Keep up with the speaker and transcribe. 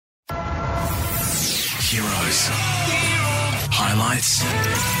Heroes, highlights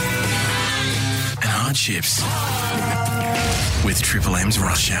and hardships with Triple M's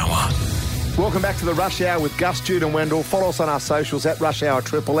Rush Hour. Welcome back to the Rush Hour with Gus, Jude and Wendell. Follow us on our socials at Rush Hour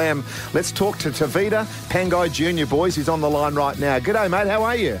Triple M. Let's talk to Tevita, Pangai Junior, boys. He's on the line right now. G'day, mate. How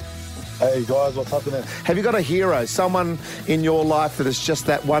are you? Hey, guys. What's happening? Have you got a hero, someone in your life that is just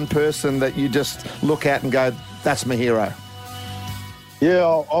that one person that you just look at and go, that's my hero? Yeah,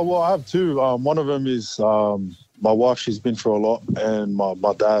 well, I have two. One of them is my wife. She's been through a lot, and my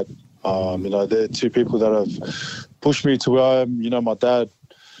dad. They're two people that have pushed me to where I am. My dad,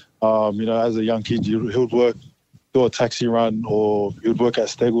 as a young kid, he would work, do a taxi run, or he would work at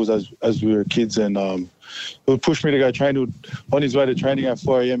Steggles as we were kids, and he would push me to go train. On his way to training at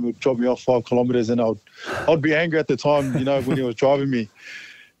 4 a.m, he would drop me off 5 kilometres, and I'd be angry at the time, when he was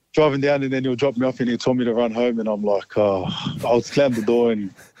driving down, and then he'll drop me off and he'll tell me to run home, and I'm like, I'll slam the door and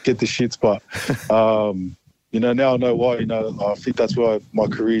get the shits. But, now I know why. I think that's why my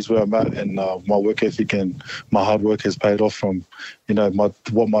career is where I'm at, and my work ethic and my hard work has paid off from,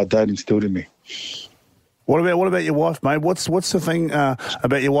 what my dad instilled in me. What about your wife, mate? What's the thing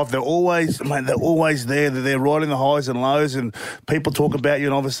about your wife? They're always there. They're right in the highs and lows, and people talk about you,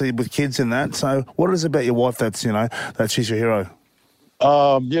 and obviously with kids and that. So what is it about your wife that's, that she's your hero?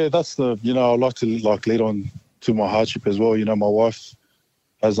 That's the, I like to lead on to my hardship as well. My wife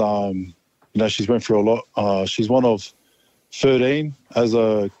has, she's went through a lot. She's one of 13 as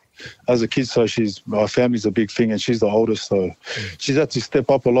a kid, so our family's a big thing, and she's the oldest, so she's had to step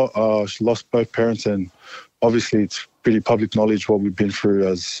up a lot. She lost both parents, and obviously it's pretty public knowledge what we've been through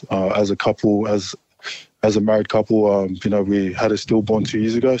as a couple, as a married couple. We had a stillborn 2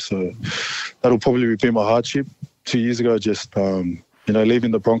 years ago, so that'll probably be my hardship. 2 years ago, just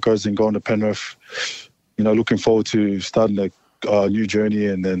leaving the Broncos and going to Penrith, looking forward to starting a new journey,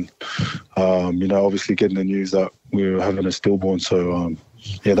 and then, obviously getting the news that we were having a stillborn. So,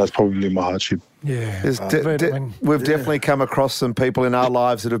 that's probably my hardship. Yeah. We've definitely come across some people in our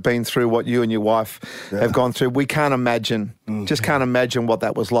lives that have been through what you and your wife have gone through. We can't imagine, can't imagine what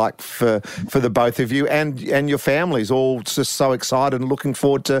that was like for the both of you and your families, all just so excited and looking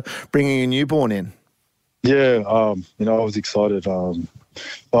forward to bringing a newborn in. Yeah, I was excited.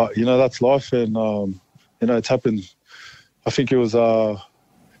 But, that's life, and, it's happened. I think it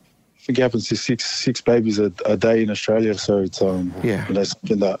happens to six babies a day in Australia. So it's,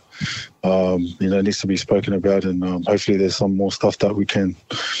 something that, needs to be spoken about, and hopefully there's some more stuff that we can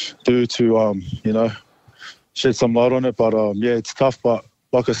do to, shed some light on it. But, it's tough. But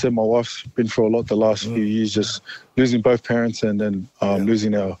like I said, my wife's been through a lot the last few years, just losing both parents and then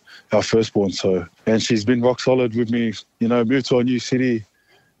losing our firstborn. So, and she's been rock solid with me, moved to a new city,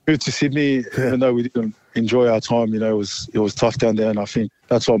 moved to Sydney, even though we didn't enjoy our time. It was tough down there, and I think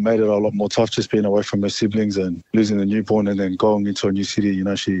that's what made it a lot more tough, just being away from her siblings and losing the newborn and then going into a new city.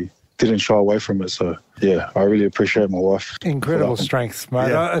 She didn't shy away from it. So, I really appreciate my wife. Incredible strength, mate.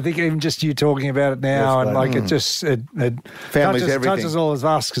 Yeah. I think even just you talking about it now, it touches all of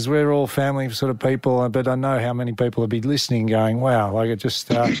us, because we're all family sort of people. But I know how many people will be listening going, wow,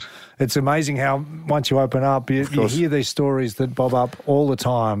 it's amazing how once you open up, you hear these stories that bob up all the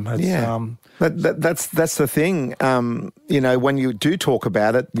time. That's the thing. When you do talk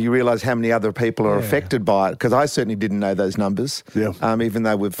about it, you realise how many other people are affected by it. Because I certainly didn't know those numbers. Yeah. Even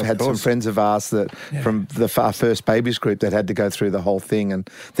though we've had some friends of ours that from our first babies group that had to go through the whole thing, and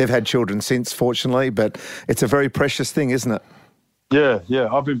they've had children since, fortunately. But it's a very precious thing, isn't it? Yeah.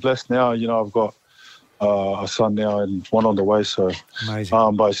 I've been blessed now. I've got a son now and one on the way. So,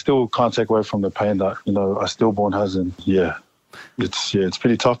 amazing. But I still can't take away from the pain that a stillborn has, and it's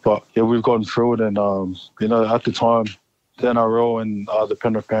pretty tough, but we've gotten through it, and at the time the NRL and the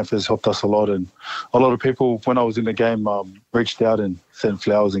Penrith Panthers helped us a lot, and a lot of people, when I was in the game, reached out and sent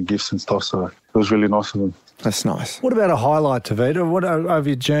flowers and gifts and stuff, so it was really nice of them. That's nice. What about a highlight, Tevita? What over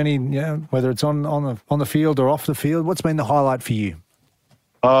your journey, whether it's on the field or off the field, what's been the highlight for you?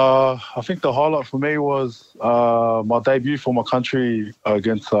 I think the highlight for me was my debut for my country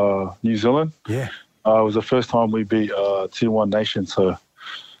against New Zealand. Yeah. It was the first time we beat Tier 1 nation, so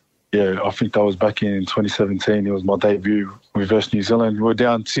I think that was back in 2017. It was my debut. We versed New Zealand. We were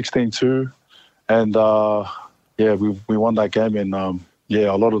down 16-2, and we won that game. And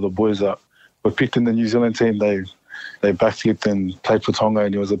a lot of the boys that were picked in the New Zealand team, they backflipped and played for Tonga,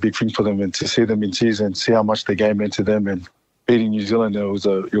 and it was a big thing for them. And to see them in tears and see how much the game meant to them, and beating New Zealand, it was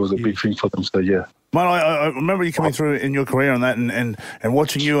a big thing for them. So Mate, I remember you coming through in your career on that, and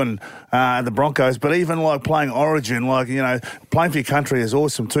watching you and the Broncos, but even playing Origin, playing for your country is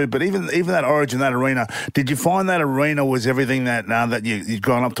awesome too. But even that Origin, that arena, did you find that arena was everything that you'd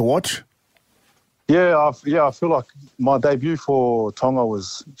grown up to watch? I feel like my debut for Tonga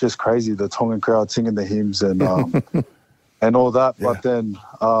was just crazy. The Tongan crowd singing the hymns and and all that. Yeah. But then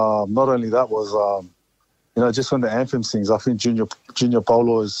not only that was, just when the anthem sings, I think Junior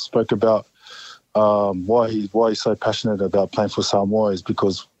Paulo has spoke about why he's so passionate about playing for Samoa is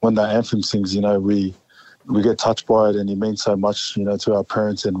because when that anthem sings, we get touched by it, and it means so much, to our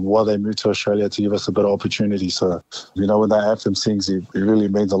parents and why they moved to Australia to give us a better opportunity. So, when that anthem sings, it really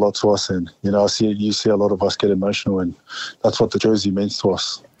means a lot to us. And, you see a lot of us get emotional, and that's what the jersey means to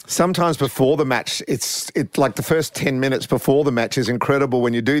us. Sometimes before the match, it's like the first 10 minutes before the match is incredible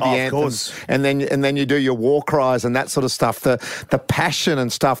when you do the anthems and then you do your war cries and that sort of stuff. The passion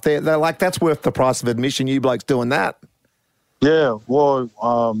and stuff, they're like, that's worth the price of admission. You blokes doing that. Yeah, well,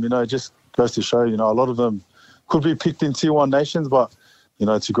 just goes to show, a lot of them could be picked in Tier 1 nations, but,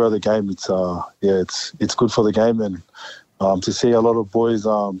 to grow the game, it's good for the game. And to see a lot of boys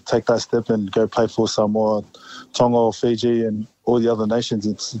take that step and go play for Samoa, Tonga or Fiji and all the other nations,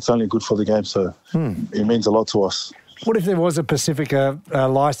 it's only good for the game. So it means a lot to us. What if there was a Pacifica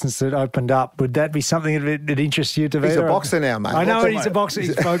license that opened up? Would that be something that interests you, Tevita? He's a boxer now, mate. I know he's a boxer.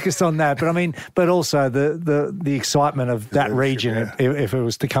 He's focused on that. But also the excitement of that region if it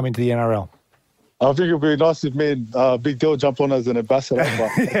was to come into the NRL. I think it would be nice if me and Big Dill jump on as an ambassador.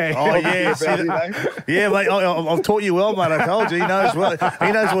 But yeah, mate. I've taught you well, mate. I told you. He knows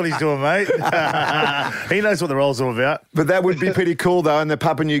what he's doing, mate. He knows what the role's all about. But that would be pretty cool, though, and the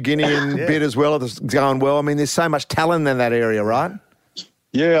Papua New Guinean bit as well. It's going well. I mean, there's so much talent in that area, right?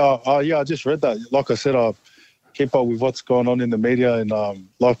 Yeah, I just read that. Like I said, I keep up with what's going on in the media and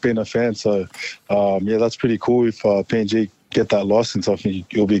like being a fan. So, that's pretty cool if PNG get that license. I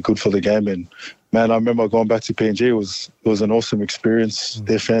think it'll be good for the game. And man, I remember going back to PNG. It was an awesome experience.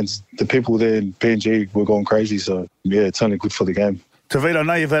 Their fans, the people there in PNG were going crazy. So it's only good for the game. Tevita, I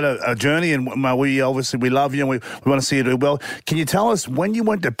know you've had a journey, and we love you, and we want to see you do well. Can you tell us, when you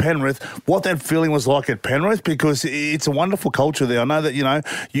went to Penrith, what that feeling was like at Penrith? Because it's a wonderful culture there. I know that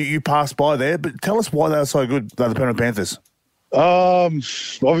you passed by there, but tell us why they were so good, the Penrith Panthers.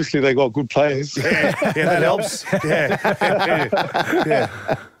 Obviously they got good players. Yeah, that helps. Yeah.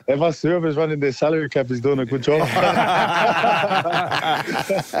 And my whoever's running their salary cap is doing a good job.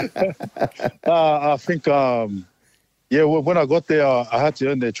 I think, when I got there, I had to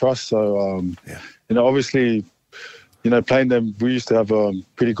earn their trust. So, obviously, playing them, we used to have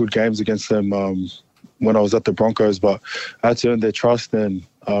pretty good games against them when I was at the Broncos, but I had to earn their trust, and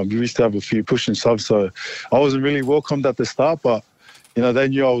we used to have a few push and subs. So I wasn't really welcomed at the start, but, they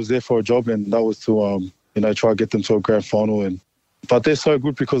knew I was there for a job, and that was to, try to get them to a grand final. But they're so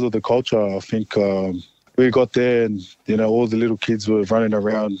good because of the culture. I think we got there and, all the little kids were running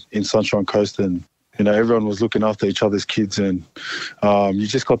around in Sunshine Coast, and, everyone was looking after each other's kids, and you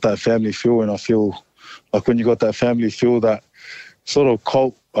just got that family feel. And I feel like when you got that family feel, that sort of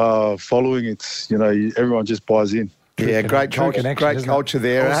cult following, it's, everyone just buys in. Yeah, great culture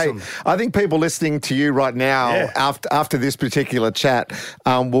there. Awesome. Hey, I think people listening to you right now, after this particular chat,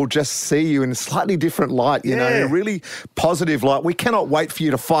 will just see you in a slightly different light, in a really positive light. We cannot wait for you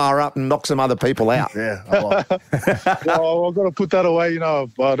to fire up and knock some other people out. Yeah, I like it. Well, I've got to put that away.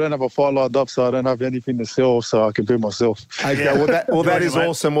 I don't have a fight lined up, so I don't have anything to sell, so I can be myself. Okay, that is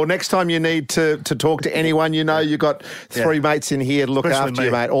awesome. Well, next time you need to talk to anyone, you've got three mates in here to look after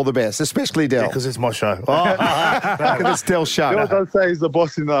you, mate. All the best, especially Del. Because it's my show. Because it's Del's show. Del does say he's the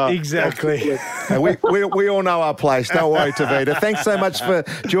boss in the... Exactly. we all know our place. Don't worry, Tevita. Thanks so much for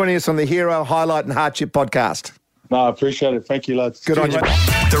joining us on the Hero, Highlight and Hardship podcast. No, I appreciate it. Thank you, lads. Good on you.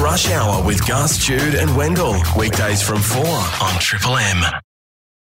 The Rush Hour with Gus, Jude and Wendell. Weekdays from 4 on Triple M.